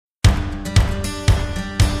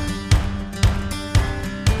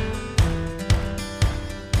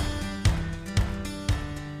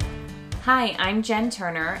Hi, I'm Jen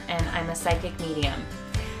Turner, and I'm a psychic medium.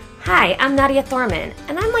 Hi, I'm Nadia Thorman,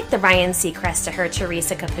 and I'm like the Ryan Seacrest to her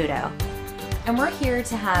Teresa Caputo. And we're here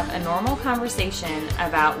to have a normal conversation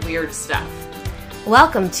about weird stuff.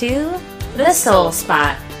 Welcome to The Soul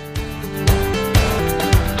Spot.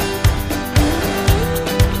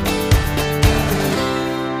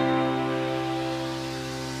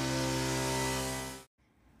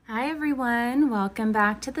 Hi everyone, welcome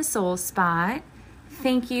back to The Soul Spot.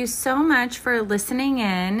 Thank you so much for listening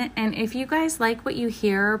in, and if you guys like what you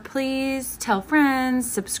hear, please tell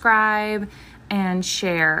friends, subscribe, and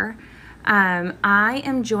share. I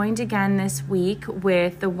am joined again this week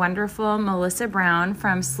with the wonderful Melissa Brown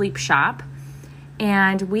from Sleep Shop,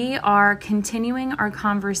 and we are continuing our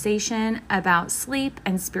conversation about sleep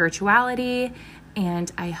and spirituality,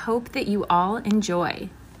 and I hope that you all enjoy.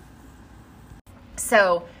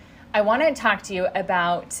 So, I want to talk to you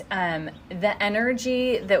about the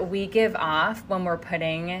energy that we give off when we're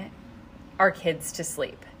putting our kids to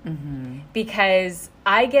sleep. Mm-hmm. Because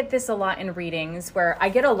I get this a lot in readings where I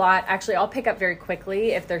get a lot, actually I'll pick up very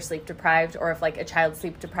quickly if they're sleep deprived or if like a child's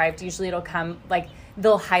sleep deprived. Usually it'll come, like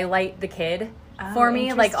they'll highlight the kid for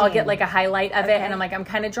me. Like I'll get like a highlight of it and I'm like, I'm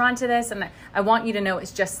kind of drawn to this and I want you to know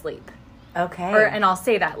it's just sleep. Okay. And I'll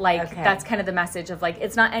say that, that's kind of the message of like,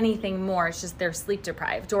 it's not anything more. It's just they're sleep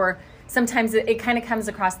deprived. Or sometimes it kind of comes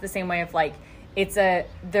across the same way of like, they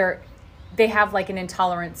have like an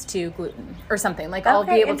intolerance to gluten or something. Like I'll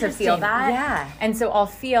be able to feel that. Yeah. And so I'll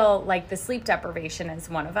feel like the sleep deprivation is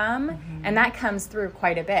one of them. Mm-hmm. And that comes through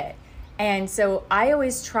quite a bit. And so I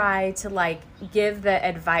always try to like give the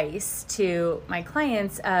advice to my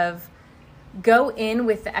clients of go in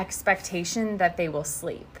with the expectation that they will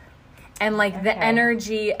sleep. And like the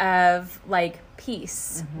energy of like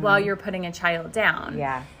peace while you're putting a child down.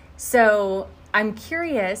 Yeah. So I'm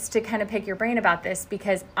curious to kind of pick your brain about this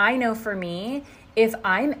because I know for me, if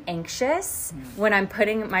I'm anxious when I'm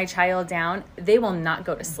putting my child down, they will not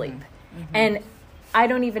go to sleep. Mm-hmm. And I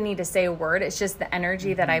don't even need to say a word. It's just the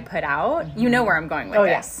energy that I put out. Mm-hmm. You know where I'm going with this.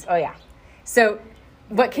 Yes. Oh, yeah. So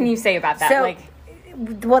what can you say about that?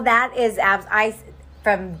 Well, that is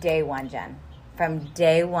from day one, Jen. From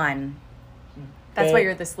day one. That's why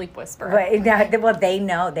you're the sleep whisperer. Well, they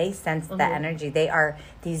know, they sense the energy. They are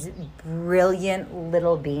these brilliant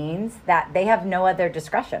little beings that they have no other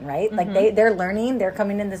discretion, right? Mm-hmm. Like they're learning, they're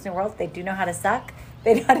coming in this new world. They do know how to suck.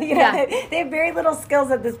 They know how to, they have very little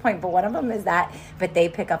skills at this point, but one of them is that, but they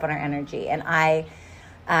pick up on our energy. And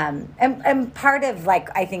and part of like,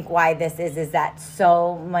 I think why this is that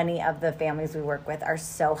so many of the families we work with are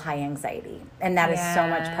so high anxiety. And that is so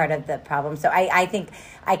much part of the problem. So I think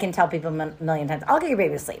I can tell people a million times, I'll get your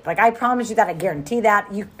baby to sleep. Like I promise you that, I guarantee that.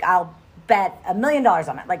 I'll bet $1 million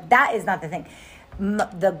on it. Like that is not the thing.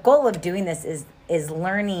 The goal of doing this is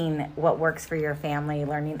learning what works for your family,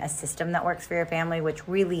 learning a system that works for your family, which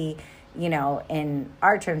really, in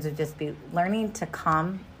our terms would just be learning to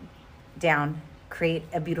calm down, create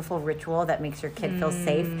a beautiful ritual that makes your kid feel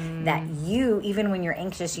safe, that you, even when you're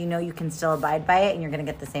anxious, you can still abide by it and you're going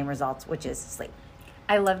to get the same results, which is sleep.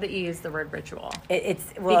 I love that you use the word ritual.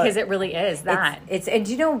 Because it really is that.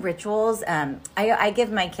 And rituals, I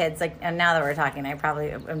give my kids, like, and now that we're talking, I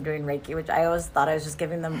probably am doing Reiki, which I always thought I was just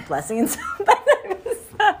giving them blessings.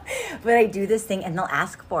 But I do this thing and they'll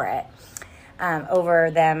ask for it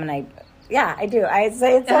over them, and I do. I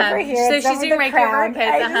say it's over here. So it's she's doing Reiki over her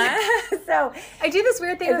kids. So I do this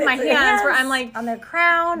weird thing with my hands where I'm like on their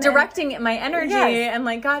crown, directing my energy and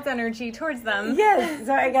like God's energy towards them. Yes.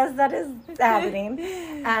 So I guess that is happening.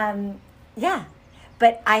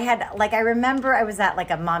 But I remember I was at like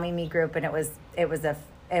a Mommy Me group, and it was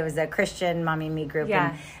a Christian Mommy Me group.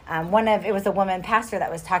 Yeah. And it was a woman pastor that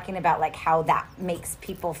was talking about like how that makes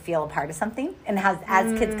people feel a part of something, and how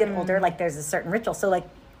as kids get older, like there's a certain ritual. So like,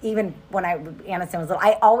 even when Aniston was little,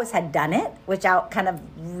 I always had done it without kind of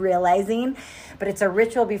realizing, but it's a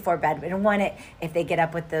ritual before bed. And if they get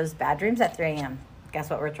up with those bad dreams at 3 a.m., guess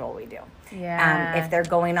what ritual we do? Yeah. If they're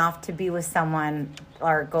going off to be with someone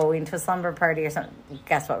or going to a slumber party or something,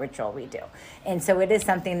 guess what ritual we do? And so it is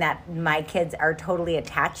something that my kids are totally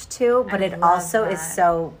attached to, but it also is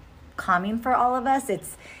so calming for all of us.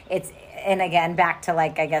 It's and again, back to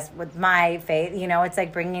like, I guess with my faith, it's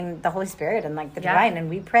like bringing the Holy Spirit and like the divine,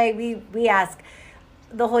 and we pray, we ask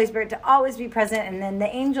the Holy Spirit to always be present, and then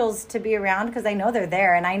the angels to be around, because I know they're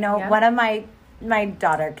there. And I know one of my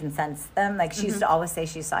daughter can sense them. Like she used to always say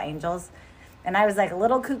she saw angels. And I was like a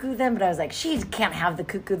little cuckoo then, but I was like, she can't have the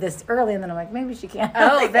cuckoo this early. And then I'm like, maybe she can.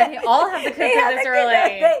 Oh, they all have the cuckoo this early.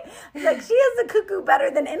 I was like, she has the cuckoo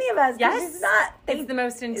better than any of us. Yes. She's not. It's the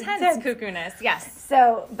most intense cuckoo-ness. Yes.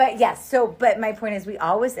 But my point is we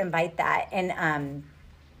always invite that.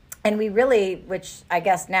 And we really, which I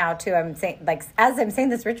guess now too, I'm saying, like, as I'm saying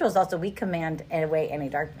this ritual is also, we command away any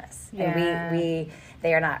darkness. Yeah. And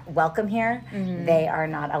they are not welcome here. Mm-hmm. They are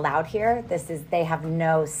not allowed here. They have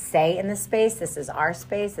no say in this space. This is our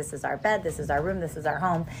space. This is our bed. This is our room. This is our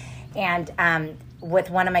home. And with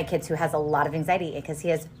one of my kids who has a lot of anxiety because he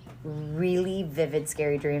has really vivid,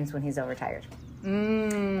 scary dreams when he's overtired.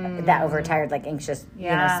 That overtired, like anxious,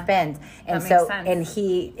 spins. And so,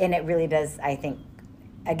 and it really does, I think,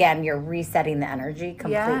 again, you're resetting the energy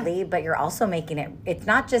completely, but you're also making it's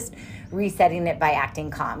not just resetting it by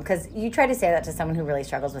acting calm. Because you try to say that to someone who really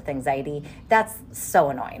struggles with anxiety, that's so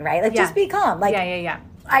annoying, right? Like, just be calm. Like,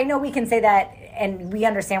 I know we can say that and we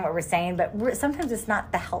understand what we're saying, but sometimes it's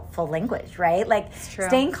not the helpful language, right? Like,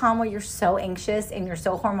 staying calm while you're so anxious and you're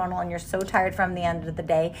so hormonal and you're so tired from the end of the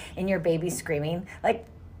day and your baby's screaming. Like,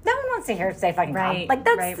 no one wants to hear stay fucking calm. Like,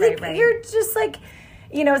 that's you're just like...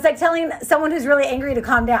 it's like telling someone who's really angry to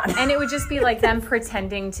calm down. And it would just be like them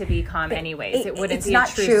pretending to be calm anyways. It wouldn't be a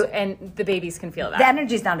true. And the babies can feel that. The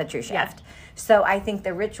energy's not a true shift. Yeah. So I think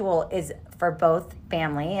the ritual is for both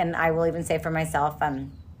family, and I will even say for myself,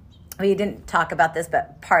 we didn't talk about this,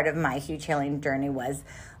 but part of my huge healing journey was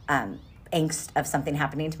angst of something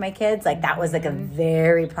happening to my kids. Like, that was like a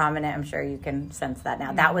very prominent, I'm sure you can sense that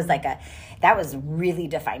now. Mm-hmm. That was really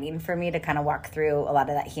defining for me to kind of walk through a lot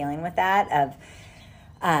of that healing with that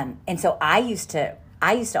and so I used to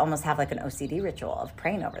almost have like an OCD ritual of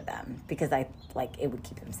praying over them because it would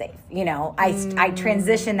keep them safe. I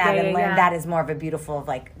transitioned that and learned that is more of a beautiful of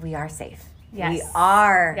like, we are safe. Yes. We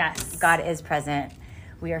are. Yes. God is present.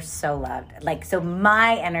 We are so loved. Like, so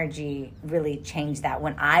my energy really changed that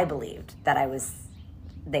when I believed that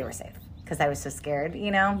they were safe because I was so scared,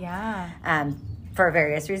 Yeah. For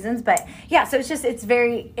various reasons. But yeah, so it's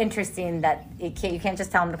very interesting that you can't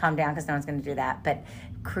just tell them to calm down because no one's going to do that. But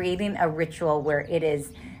creating a ritual where it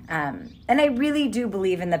is, and I really do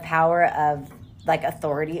believe in the power of like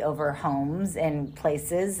authority over homes and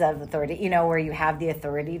places of authority, where you have the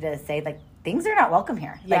authority to say like, things are not welcome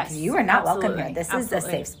here. Yes, like, you are not welcome here. This is a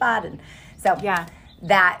safe spot. And so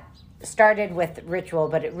that started with ritual,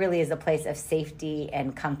 but it really is a place of safety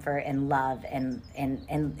and comfort and love and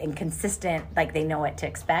consistent, like they know what to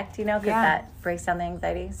expect, because that breaks down the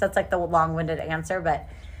anxiety. So it's like the long-winded answer, but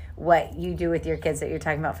what you do with your kids that you're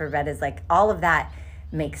talking about for bed is like all of that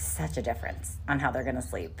makes such a difference on how they're going to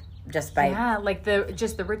sleep just by like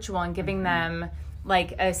the ritual and giving them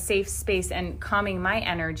like a safe space and calming my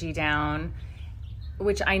energy down,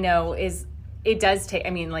 which I know it does take,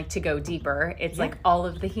 like to go deeper, it's like all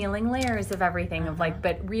of the healing layers of everything of like,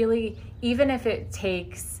 but really, even if it's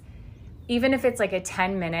like a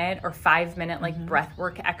 10-minute or 5-minute like breath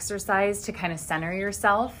work exercise to kind of center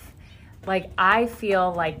yourself, like I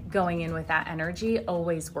feel like going in with that energy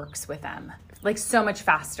always works with them like so much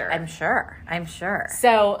faster. I'm sure.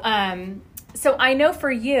 So I know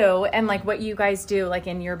for you and like what you guys do like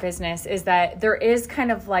in your business is that there is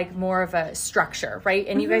kind of like more of a structure, right?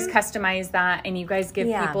 And you guys customize that and you guys give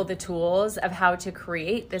people the tools of how to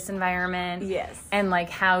create this environment. Yes. And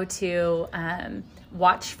like how to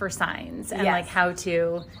watch for signs and like how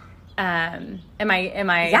to am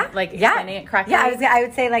I like explaining it correctly? Yeah, I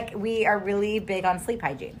would say like we are really big on sleep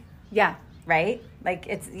hygiene. Yeah. Right?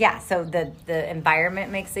 Like so the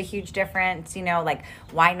environment makes a huge difference, like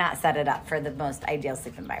why not set it up for the most ideal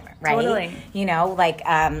sleep environment, right? Totally.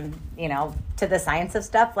 To the science of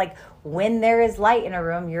stuff, like when there is light in a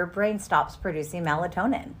room, your brain stops producing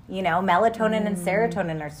melatonin. Melatonin and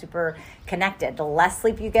serotonin are super connected. The less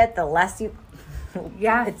sleep you get, the less you...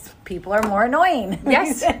 people are more annoying.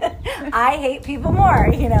 Yes. I hate people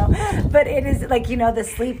more, but it is like, the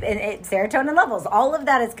sleep and serotonin levels, all of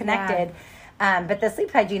that is connected. Yeah. But the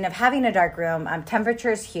sleep hygiene of having a dark room,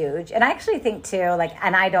 temperature is huge. And I actually think too, like,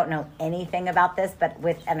 and I don't know anything about this, but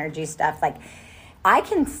with energy stuff, like I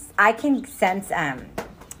can sense,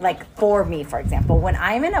 like for me, for example, when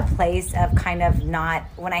I'm in a place of kind of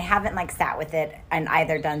when I haven't like sat with it and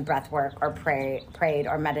either done breath work or prayed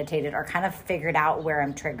or meditated or kind of figured out where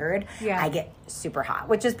I'm triggered, I get super hot,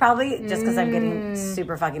 which is probably just because I'm getting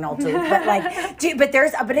super fucking old too. But like,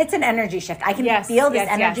 but it's an energy shift. I can feel this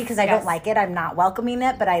energy because I don't like it. I'm not welcoming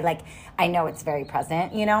it, but I know it's very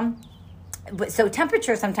present, so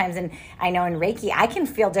temperature sometimes, and I know in Reiki, I can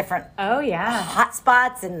feel different. Oh yeah, hot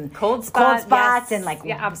spots and cold spots, yes. and like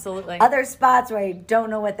absolutely other spots where I don't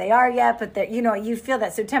know what they are yet, but you feel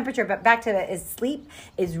that. So temperature, but back to it, is sleep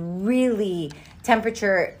is really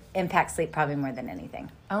temperature impacts sleep probably more than anything.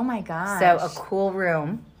 Oh my gosh! So a cool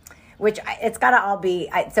room, which it's got to all be.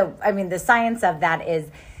 The science of that is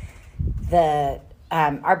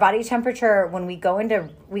our body temperature when we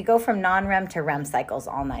go from non-REM to REM cycles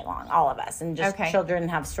all night long, all of us, and just children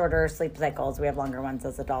have shorter sleep cycles. We have longer ones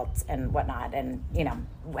as adults and whatnot, and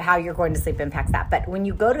how you're going to sleep impacts that. But when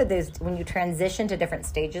you go to when you transition to different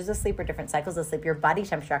stages of sleep or different cycles of sleep, your body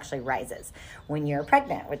temperature actually rises. When you're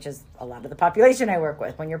pregnant, which is a lot of the population I work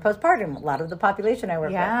with, when you're postpartum, a lot of the population I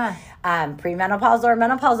work with, premenopausal or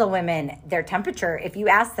menopausal women, their temperature, if you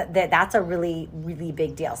ask that's a really, really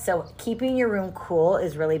big deal. So keeping your room cool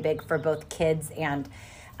is really big for both kids and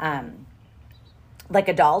like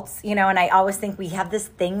adults, and I always think we have this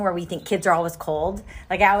thing where we think kids are always cold.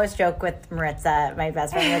 Like I always joke with Maritza, my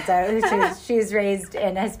best friend Maritza, she's raised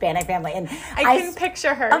in a Hispanic family, and I can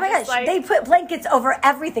picture her. Oh my gosh, they put blankets over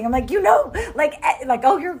everything. I'm like,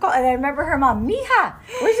 oh, you're cold. And I remember her mom, Mija,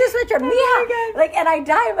 where's your sweatshirt, Mija? And I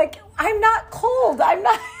die. I'm like, I'm not cold. I'm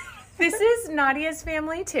not. This is Nadia's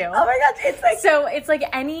family too. Oh my gosh, it's like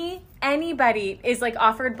anybody is like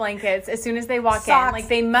offered blankets as soon as they walk socks, in. Like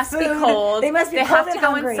they must be cold. They must be cold have and to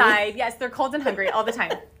go hungry. Inside. Yes, they're cold and hungry all the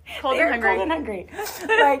time. Cold and hungry.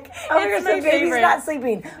 Like, oh my gosh, the baby's not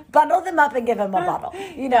sleeping. Bundle them up and give them a bottle.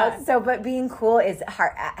 Yeah. So, but being cool is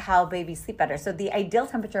how babies sleep better. So the ideal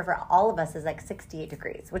temperature for all of us is like 68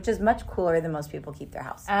 degrees, which is much cooler than most people keep their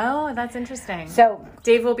house. Oh, that's interesting. So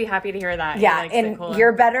Dave will be happy to hear that. Yeah, and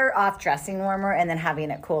you're better off dressing warmer and then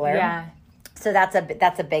having it cooler. Yeah. So that's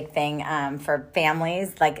a big thing for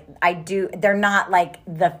families. Like they're not like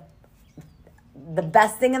the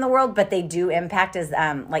best thing in the world, but they do impact is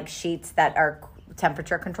like sheets that are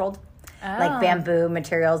temperature controlled, like bamboo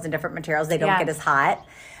materials and different materials. They don't get as hot.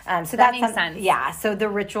 So that makes sense. Yeah. So the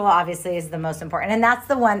ritual obviously is the most important. And that's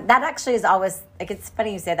the one that actually is always like, it's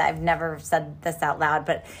funny you say that. I've never said this out loud,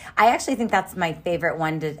 but I actually think that's my favorite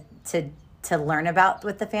one to learn about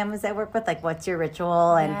with the families I work with. Like, what's your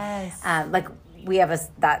ritual? And like we have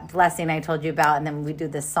that blessing I told you about, and then we do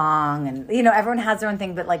this song, and everyone has their own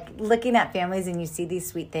thing, but like looking at families and you see these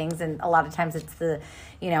sweet things, and a lot of times it's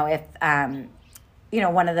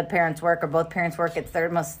if one of the parents work or both parents work, it's their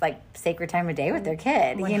most like sacred time of day with their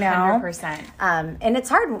kid, 100%. And it's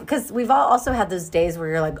hard because we've all also had those days where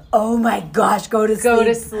you're like, oh my gosh, go to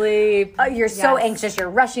sleep. Oh, you're so anxious, you're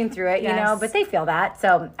rushing through it, but they feel that.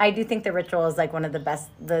 So I do think the ritual is like one of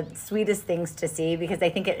the sweetest things to see, because I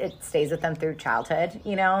think it stays with them through childhood,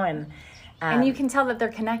 and you can tell that they're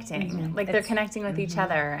connecting. Mm-hmm. Like they're connecting with each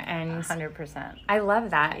other. And 100%. I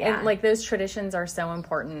love that. Yeah. And like those traditions are so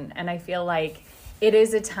important. And I feel like it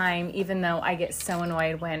is a time, even though I get so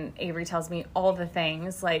annoyed when Avery tells me all the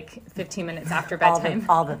things, like 15 minutes after bedtime.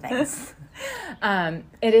 all the things.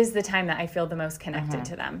 It is the time that I feel the most connected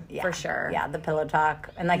to them, for sure. Yeah, the pillow talk.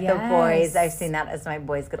 And like the boys, I've seen that as my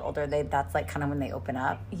boys get older, that's like kind of when they open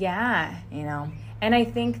up. Yeah. And I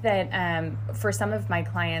think that for some of my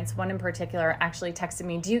clients, one in particular actually texted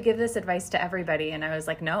me, do you give this advice to everybody? And I was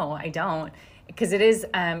like, no, I don't. Because it is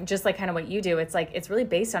just like kind of what you do. It's like, it's really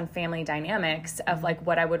based on family dynamics of like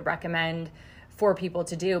what I would recommend for people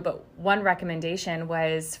to do. But one recommendation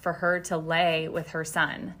was for her to lay with her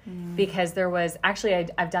son, because there was actually,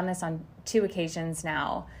 I've done this on 2 occasions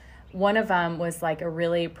now. One of them was like a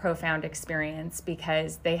really profound experience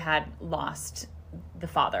because they had lost the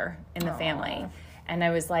father in the family. And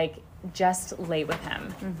I was like, just lay with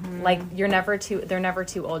him. Like they're never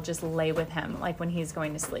too old. Just lay with him. Like when he's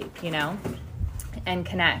going to sleep, and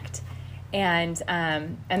connect. And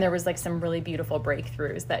there was like some really beautiful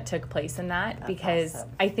breakthroughs that took place in that. That's because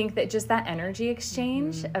awesome. I think that just that energy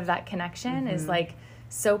exchange of that connection is like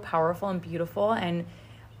so powerful and beautiful. And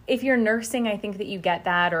if you're nursing, I think that you get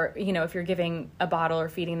that, or, if you're giving a bottle or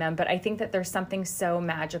feeding them, but I think that there's something so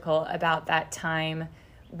magical about that time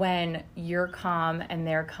when you're calm and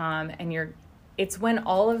they're calm, and it's when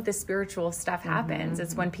all of the spiritual stuff happens.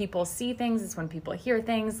 It's when people see things. It's when people hear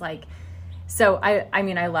things. So I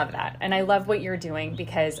mean, I love that. And I love what you're doing,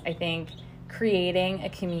 because I think creating a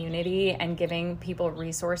community and giving people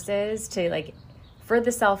resources to like, for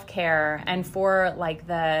the self-care and for like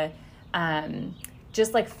the,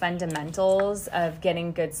 just like fundamentals of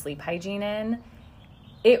getting good sleep hygiene in.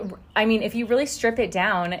 If you really strip it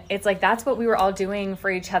down, it's like, that's what we were all doing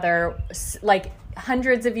for each other, like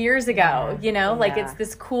hundreds of years ago, like it's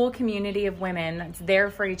this cool community of women that's there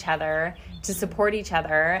for each other to support each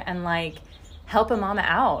other and like help a mama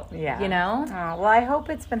out. Yeah. You know? Oh, well, I hope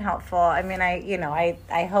it's been helpful. I mean,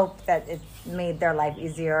 I hope that it made their life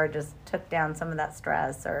easier, or just took down some of that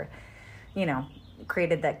stress, or,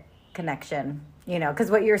 created that connection, because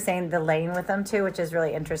what you're saying, the laying with them too, which is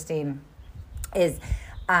really interesting, is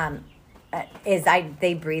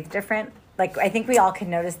they breathe different. Like, I think we all can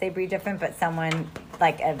notice they breathe different, but someone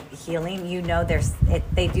like a healing,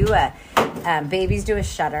 they do babies do a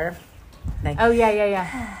shudder. Like, Oh,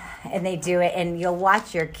 yeah. and they do it, and you'll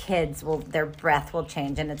watch your kids their breath will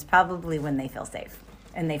change, and it's probably when they feel safe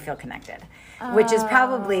and they feel connected, which is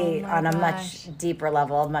probably on a much deeper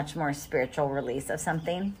level, a much more spiritual release of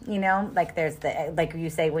something, like there's like you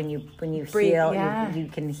say, when you Breathe, heal, yeah. you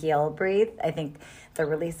can heal, breathe. I think the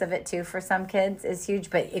release of it too for some kids is huge,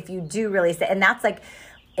 but if you do release it, and that's like,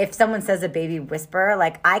 if someone says a baby whisper,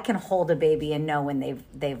 like I can hold a baby and know when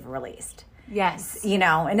they've released. Yes.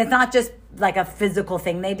 And it's not just like a physical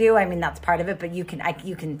thing they do. I mean, that's part of it, but you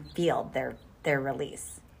can feel their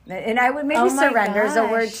release. And I would maybe surrender is a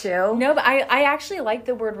word too. No, but I actually like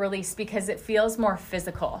the word release because it feels more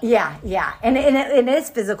physical. Yeah, and it is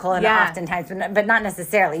physical, and Yeah. oftentimes, but not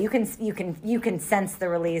necessarily. You can sense the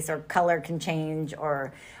release, or color can change,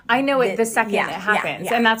 or I know it the second it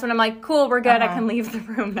happens, and that's when I'm like, cool, we're good. I can leave the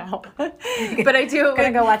room now. But I do.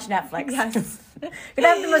 Gonna go watch Netflix. Yes. Gonna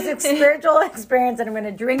have the most spiritual experience, and I'm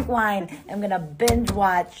gonna drink wine. I'm gonna binge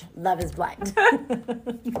watch Love Is Blind. Isn't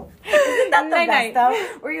that the best though?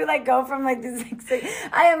 Where you like go from like this.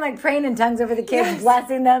 I am like praying in tongues over the kids,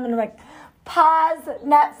 blessing them, and I'm like, pause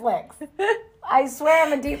Netflix. I swear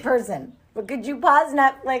I'm a deep person. But could you pause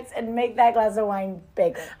Netflix and make that glass of wine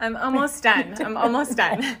bigger? I'm almost done.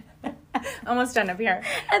 Almost done up here.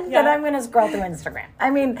 And then I'm going to scroll through Instagram. I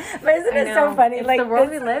mean, but isn't it so funny? It's like the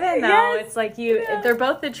world we live in, though. Yes, it's like they're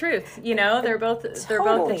both the truth. They're both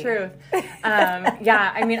the truth.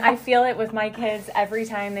 I mean, I feel it with my kids every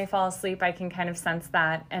time they fall asleep. I can kind of sense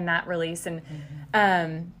that and that release. And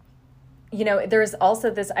there's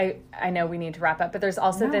also this. I know we need to wrap up, but there's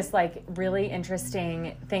also this like really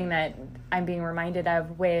interesting thing that I'm being reminded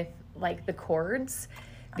of with like the cords,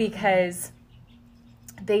 because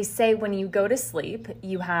they say when you go to sleep,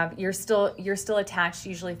 you're still attached,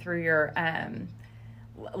 usually through your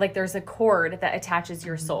like there's a cord that attaches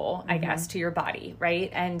your soul, I guess, to your body,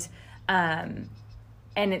 right? And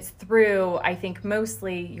it's through, I think,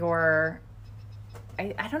 mostly your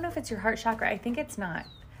I don't know if it's your heart chakra. I think it's not.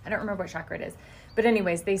 I don't remember what chakra it is. But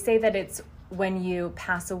anyways, they say that it's when you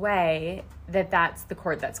pass away that's the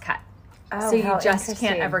cord that's cut. Oh, so you how just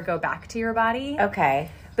can't ever go back to your body. Okay.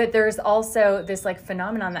 But there's also this like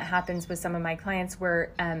phenomenon that happens with some of my clients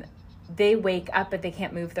where they wake up but they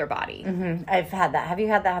can't move their body. Mm-hmm. I've had that. Have you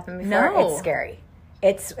had that happen before? No. It's scary.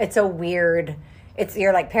 It's a weird.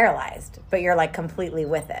 You're like paralyzed, but you're like completely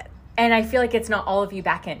with it. And I feel like it's not all of you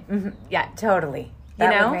back in yet. Totally.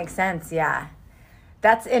 That would make sense. Yeah.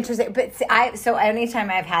 That's interesting. But so anytime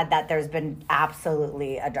I've had that, there's been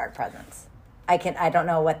absolutely a dark presence. I don't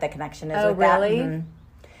know what the connection is with that. Really? Mm-hmm.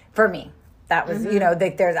 For me, that was,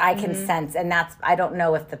 I can sense, and I don't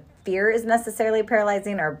know if the fear is necessarily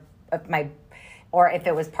paralyzing, or if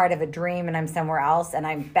it was part of a dream and I'm somewhere else and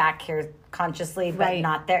I'm back here consciously, but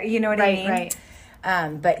not there. You know what I mean? Right.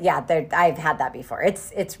 But yeah, I've had that before.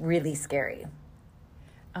 It's really scary.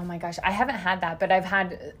 Oh my gosh, I haven't had that, but I've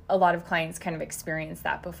had a lot of clients kind of experience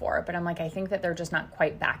that before. But I'm like, I think that they're just not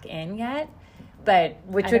quite back in yet. But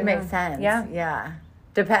which would make sense. Yeah.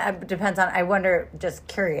 Depends on. I wonder. Just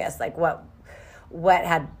curious, like what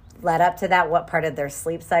had led up to that? What part of their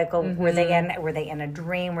sleep cycle were they in? Were they in a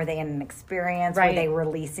dream? Were they in an experience? Right. Were they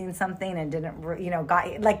releasing something and didn't?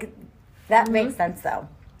 Got like that makes sense though.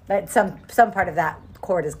 But some part of that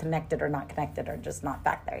cord is connected or not connected or just not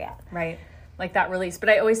back there yet. Right. Like that release. But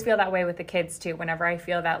I always feel that way with the kids too. Whenever I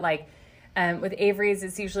feel that, like, with Avery's,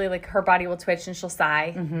 it's usually like her body will twitch and she'll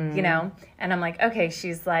sigh, and I'm like, okay,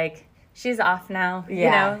 she's off now,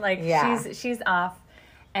 she's off.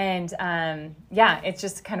 And, it's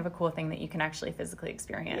just kind of a cool thing that you can actually physically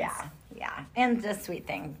experience. Yeah. And a sweet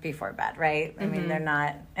thing before bed, right? I mean, they're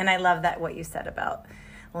not, and I love that what you said about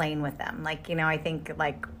laying with them. Like, I think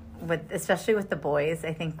like especially with the boys,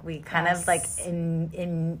 I think we kind of like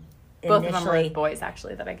in both of them were boys,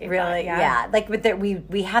 actually, that I gave. Really, that, Like, but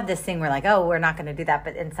we have this thing where, like, oh, we're not going to do that,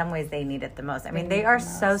 but in some ways, they need it the most. I mean, they are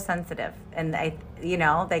so sensitive, and like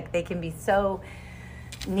they can be so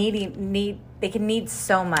they can need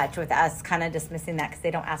so much with us kind of dismissing that because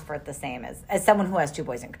they don't ask for it the same as someone who has 2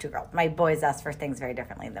 boys and 2 girls. My boys ask for things very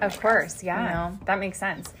differently than of my course, girls, yeah, you know? that makes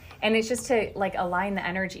sense. And it's just to like align the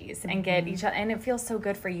energies and get each other, and it feels so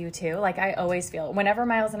good for you too. Like I always feel whenever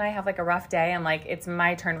Miles and I have like a rough day, I'm like, it's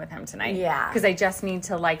my turn with him tonight. Yeah. Because I just need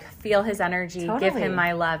to like feel his energy, give him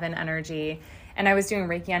my love and energy. And I was doing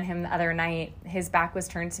Reiki on him the other night. His back was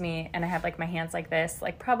turned to me and I had like my hands like this,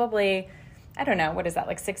 like probably, I don't know, what is that,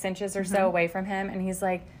 like 6 inches or so away from him. And he's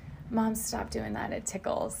like, Mom, stop doing that. It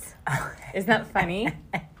tickles. Isn't that funny?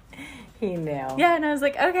 He knew. Yeah, and I was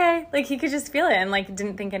like, okay. Like, he could just feel it and, like,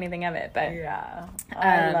 didn't think anything of it. But Yeah.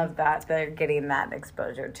 I love that. They're getting that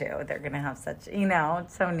exposure, too. They're going to have such,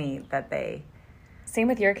 it's so neat that they... Same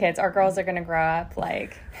with your kids. Our girls are going to grow up,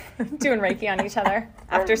 like, doing Reiki on each other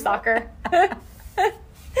after soccer.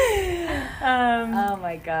 Oh,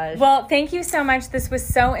 my gosh. Well, thank you so much. This was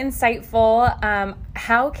so insightful.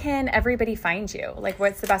 How can everybody find you? Like,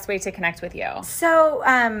 what's the best way to connect with you? So,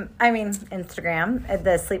 Instagram,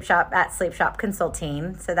 the Sleep Shop at Sleep Shop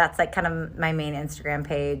Consulting. So that's like kind of my main Instagram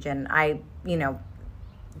page. And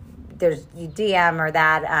there's DM or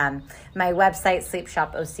that. My website,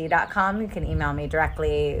 sleepshopoc.com. You can email me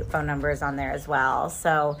directly. Phone number is on there as well.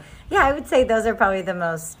 So, yeah, I would say those are probably the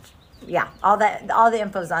most, all the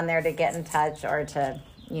info's on there to get in touch or to,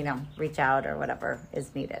 reach out or whatever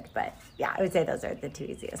is needed. But, yeah, I would say those are the 2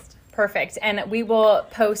 easiest. Perfect. And we will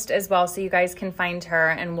post as well so you guys can find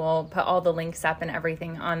her, and we'll put all the links up and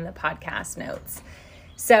everything on the podcast notes.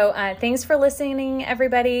 So thanks for listening,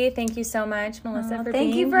 everybody. Thank you so much, Melissa, for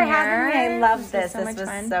being here. Thank you for having me. I love this. This This was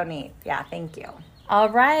fun. so neat. Yeah, thank you. All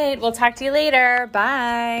right. We'll talk to you later.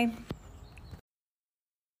 Bye.